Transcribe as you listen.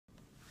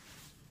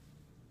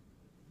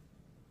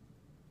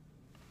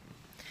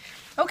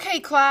Okay,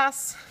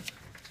 class,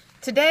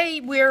 today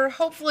we're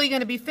hopefully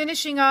going to be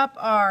finishing up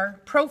our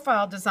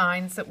profile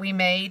designs that we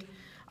made,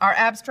 our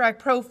abstract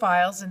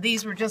profiles, and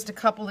these were just a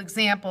couple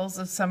examples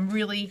of some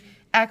really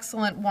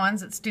excellent ones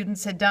that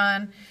students had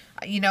done.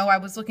 You know, I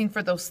was looking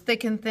for those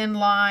thick and thin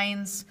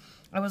lines.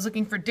 I was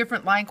looking for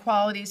different line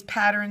qualities,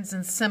 patterns,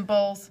 and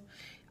symbols,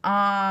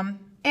 and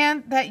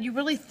that you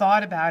really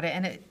thought about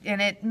it,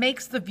 and it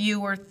makes the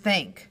viewer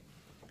think.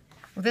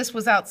 Well, this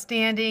was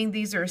outstanding.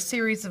 These are a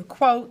series of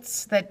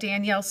quotes that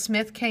Danielle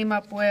Smith came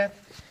up with,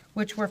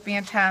 which were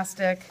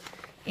fantastic.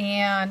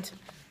 And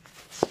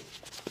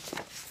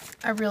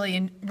I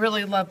really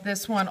love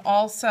this one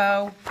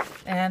also.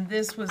 And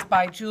this was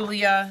by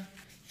Julia.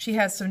 She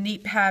has some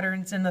neat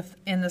patterns in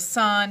the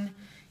sun,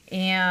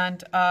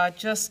 and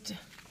just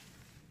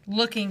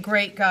looking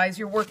great, guys.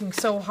 You're working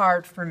so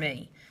hard for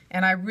me,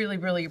 and I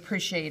really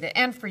appreciate it,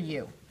 and for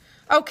you.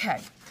 Okay.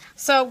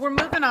 So we're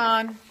moving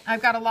on.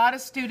 I've got a lot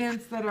of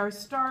students that are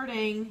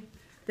starting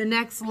the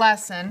next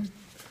lesson,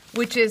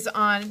 which is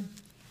on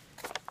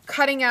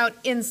cutting out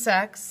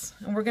insects,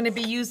 and we're going to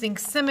be using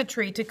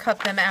symmetry to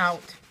cut them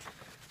out.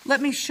 Let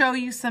me show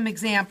you some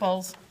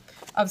examples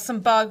of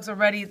some bugs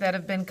already that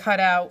have been cut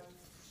out,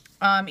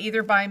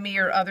 either by me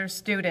or other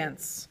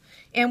students.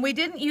 And we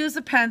didn't use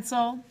a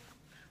pencil.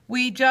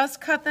 We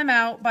just cut them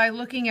out by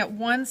looking at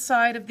one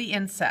side of the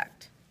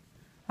insect.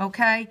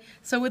 Okay,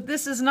 so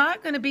this is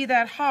not going to be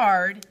that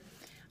hard.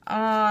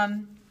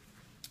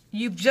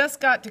 You've just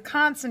got to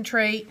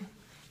concentrate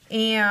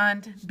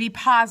and be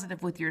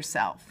positive with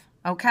yourself,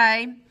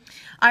 okay?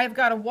 I've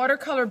got a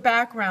watercolor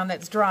background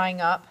that's drying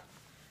up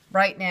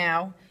right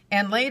now,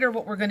 and later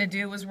what we're going to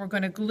do is we're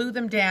going to glue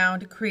them down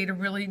to create a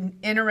really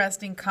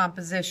interesting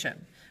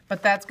composition.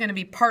 But that's going to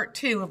be part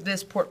 2 of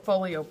this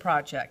portfolio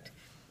project.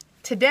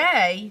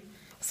 Today,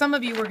 some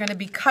of you are going to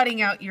be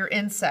cutting out your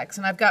insects,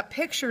 and I've got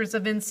pictures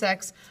of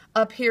insects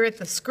up here at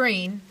the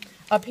screen,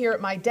 up here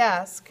at my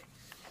desk,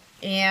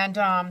 and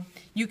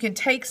you can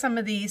take some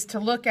of these to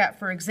look at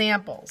for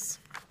examples.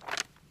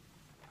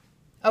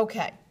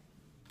 Okay,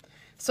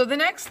 so the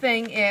next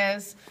thing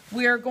is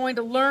we are going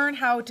to learn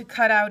how to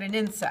cut out an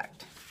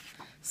insect.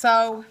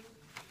 So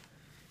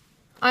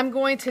I'm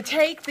going to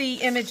take the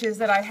images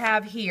that I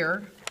have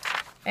here,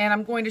 and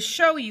I'm going to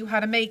show you how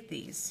to make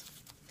these.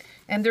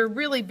 And they're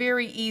really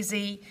very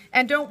easy,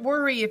 and don't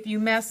worry if you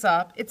mess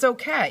up. It's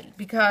okay,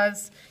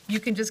 because you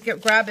can just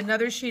grab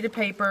another sheet of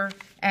paper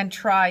and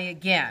try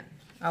again,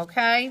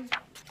 okay?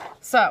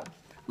 So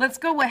let's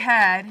go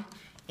ahead,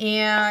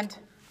 and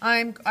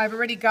I've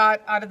already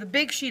got, out of the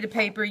big sheet of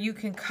paper, you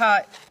can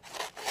cut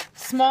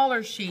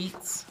smaller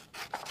sheets.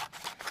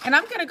 And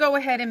I'm gonna go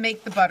ahead and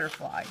make the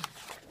butterfly,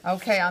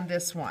 okay, on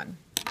this one,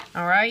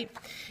 all right?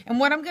 And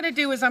what I'm gonna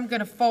do is I'm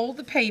gonna fold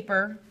the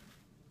paper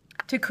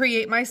to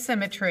create my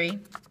symmetry,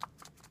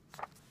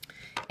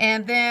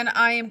 and then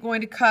I'm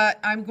going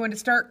to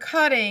start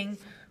cutting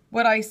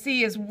what I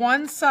see as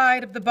one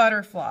side of the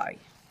butterfly.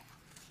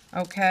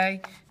 Okay,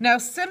 now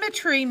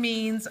symmetry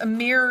means a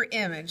mirror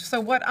image,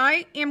 so what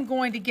I am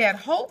going to get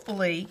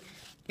hopefully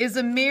is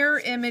a mirror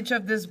image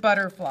of this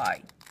butterfly,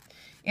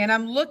 and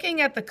I'm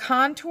looking at the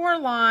contour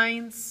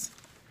lines.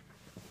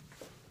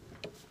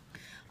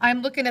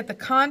 I'm looking at the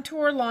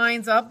contour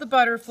lines of the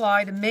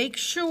butterfly to make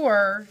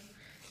sure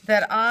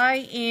that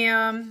I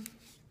am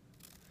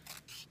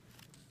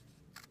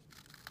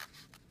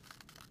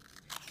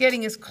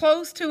getting as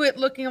close to it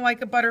looking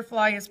like a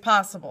butterfly as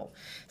possible.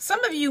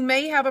 Some of you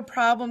may have a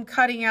problem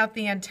cutting out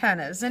the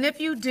antennas, and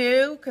if you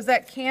do, because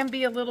that can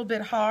be a little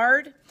bit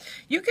hard,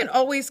 you can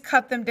always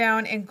cut them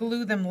down and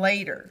glue them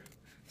later.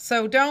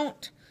 So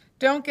don't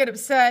get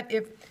upset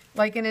if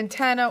like an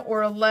antenna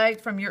or a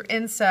leg from your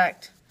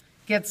insect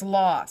gets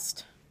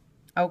lost,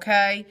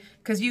 okay?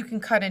 Because you can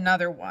cut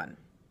another one.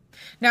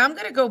 Now I'm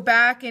going to go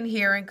back in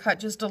here and cut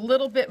just a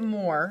little bit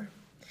more,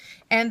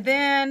 and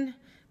then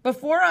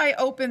before I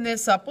open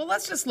this up, well,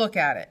 let's just look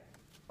at it.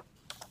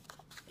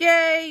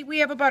 Yay, we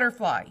have a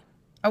butterfly,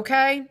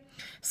 okay?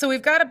 So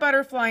we've got a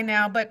butterfly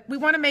now, but we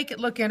want to make it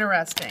look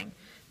interesting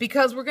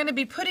because we're going to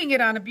be putting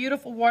it on a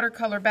beautiful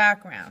watercolor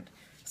background.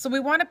 So we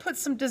want to put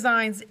some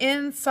designs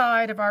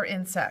inside of our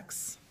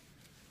insects,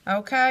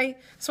 okay?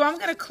 So I'm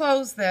going to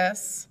close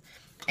this,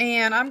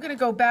 and I'm going to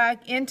go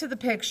back into the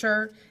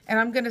picture, and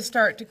I'm going to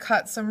start to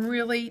cut some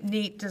really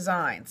neat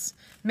designs.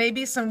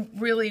 Maybe some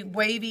really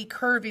wavy,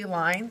 curvy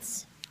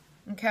lines,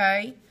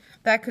 okay?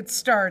 That could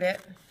start it.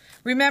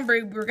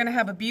 Remember, we're going to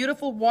have a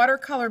beautiful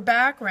watercolor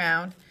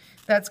background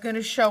that's going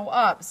to show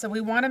up. So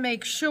we want to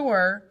make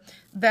sure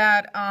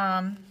that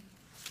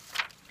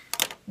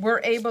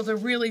we're able to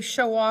really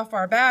show off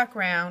our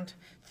background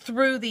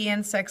through the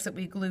insects that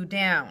we glue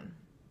down.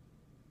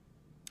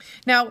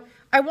 Now,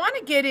 I want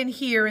to get in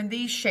here in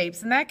these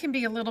shapes, and that can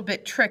be a little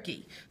bit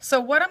tricky.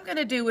 So what I'm going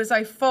to do is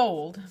I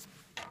fold,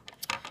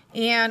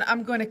 and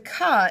I'm going to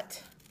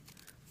cut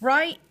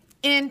right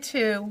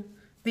into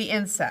the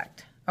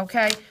insect,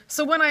 okay?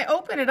 So when I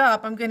open it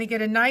up, I'm going to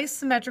get a nice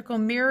symmetrical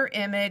mirror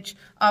image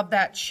of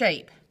that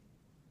shape.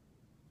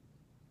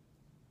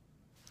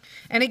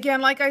 And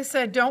again, like I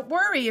said, don't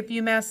worry if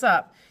you mess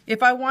up.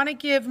 if I want to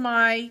give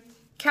my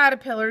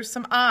caterpillars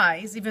some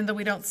eyes, even though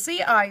we don't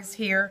see eyes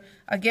here,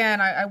 again,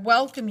 I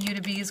welcome you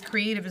to be as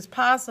creative as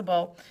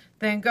possible.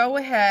 Then go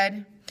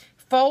ahead,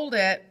 fold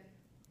it,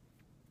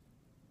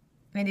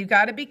 and you've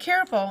got to be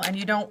careful, and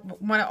you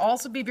don't want to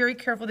also be very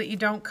careful that you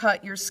don't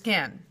cut your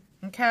skin,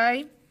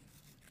 okay?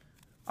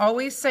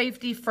 Always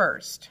safety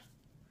first.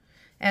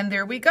 And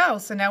there we go.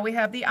 So now we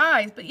have the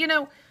eyes. But, you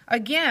know,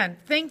 again,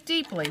 think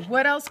deeply.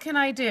 What else can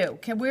I do?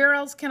 Where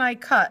else can I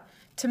cut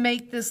to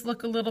make this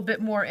look a little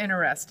bit more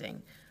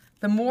interesting?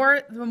 The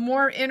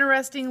more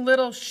interesting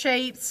little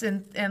shapes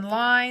and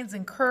lines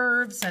and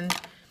curves, and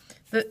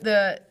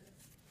the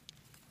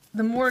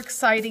more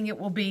exciting it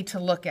will be to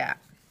look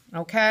at,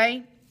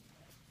 okay?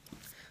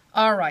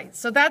 All right,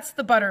 so that's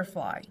the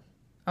butterfly,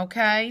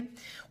 okay?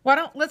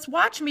 Let's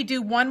watch me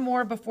do one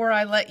more before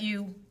I let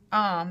you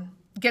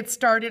get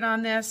started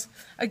on this.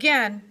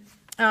 Again,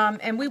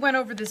 and we went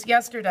over this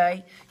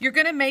yesterday, you're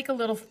going to make a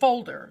little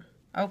folder,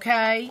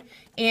 okay?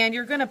 And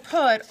you're going to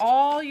put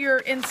all your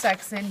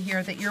insects in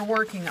here that you're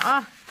working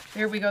on.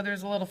 There we go,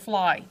 there's a little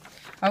fly,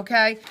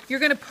 okay? You're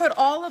going to put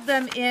all of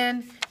them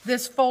in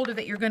this folder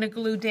that you're going to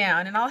glue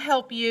down. And I'll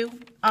help you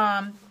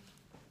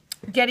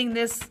getting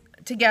this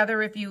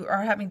together if you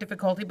are having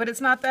difficulty, but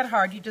it's not that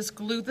hard. You just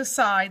glue the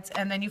sides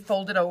and then you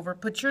fold it over,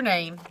 put your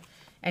name,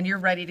 and you're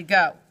ready to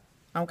go,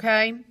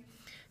 okay?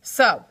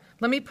 So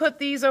let me put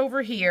these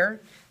over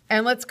here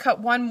and let's cut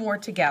one more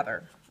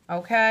together,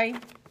 okay?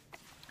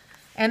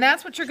 And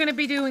that's what you're going to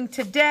be doing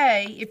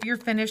today if you're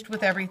finished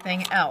with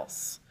everything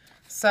else.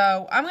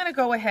 So I'm going to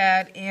go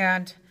ahead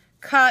and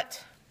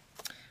cut,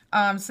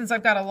 since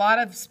I've got a lot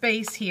of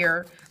space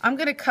here, I'm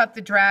going to cut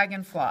the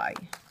dragonfly.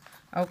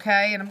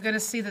 Okay, and I'm going to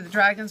see that the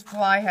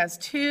dragonfly has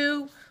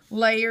 2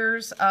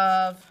 layers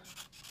of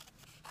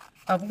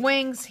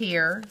wings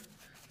here.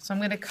 So I'm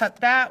going to cut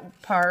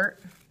that part.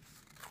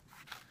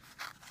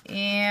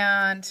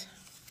 And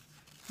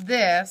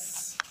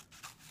this.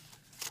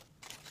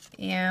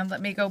 And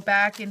let me go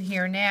back in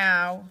here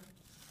now.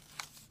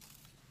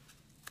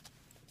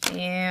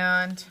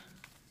 And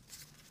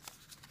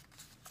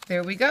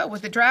there we go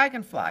with the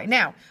dragonfly.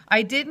 Now,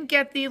 I didn't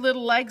get the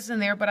little legs in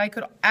there, but I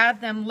could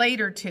add them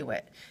later to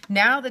it.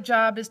 Now the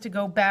job is to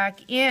go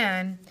back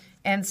in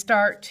and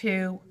start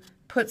to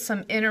put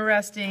some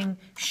interesting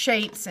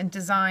shapes and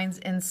designs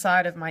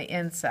inside of my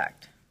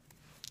insect.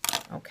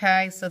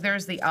 Okay, so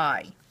there's the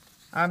eye.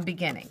 I'm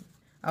beginning.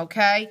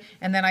 Okay,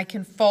 and then I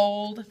can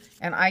fold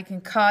and I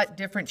can cut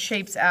different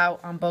shapes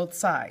out on both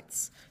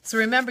sides. So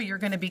remember, you're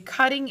going to be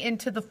cutting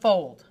into the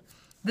fold.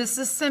 This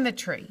is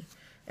symmetry.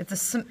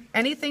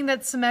 Anything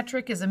that's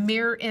symmetric is a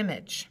mirror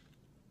image.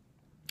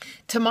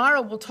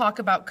 Tomorrow we'll talk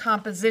about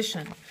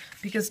composition,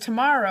 because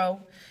tomorrow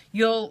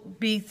you'll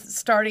be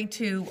starting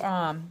to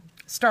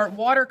start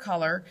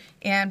watercolor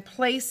and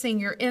placing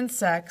your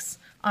insects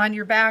on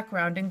your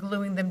background and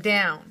gluing them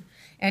down.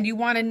 And you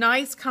want a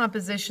nice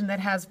composition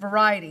that has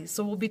variety.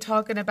 So we'll be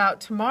talking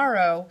about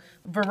tomorrow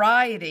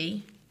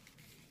variety,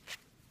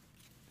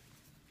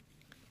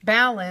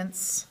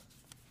 balance,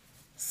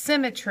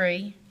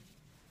 symmetry,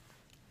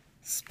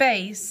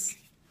 space,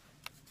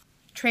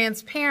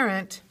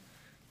 transparent,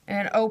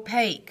 and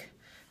opaque.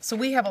 So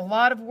we have a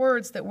lot of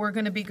words that we're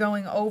going to be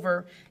going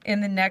over in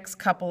the next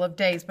couple of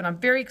days. But I'm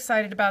very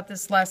excited about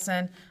this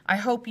lesson. I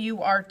hope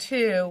you are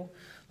too.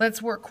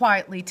 Let's work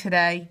quietly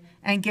today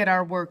and get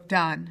our work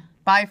done.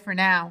 Bye for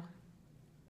now.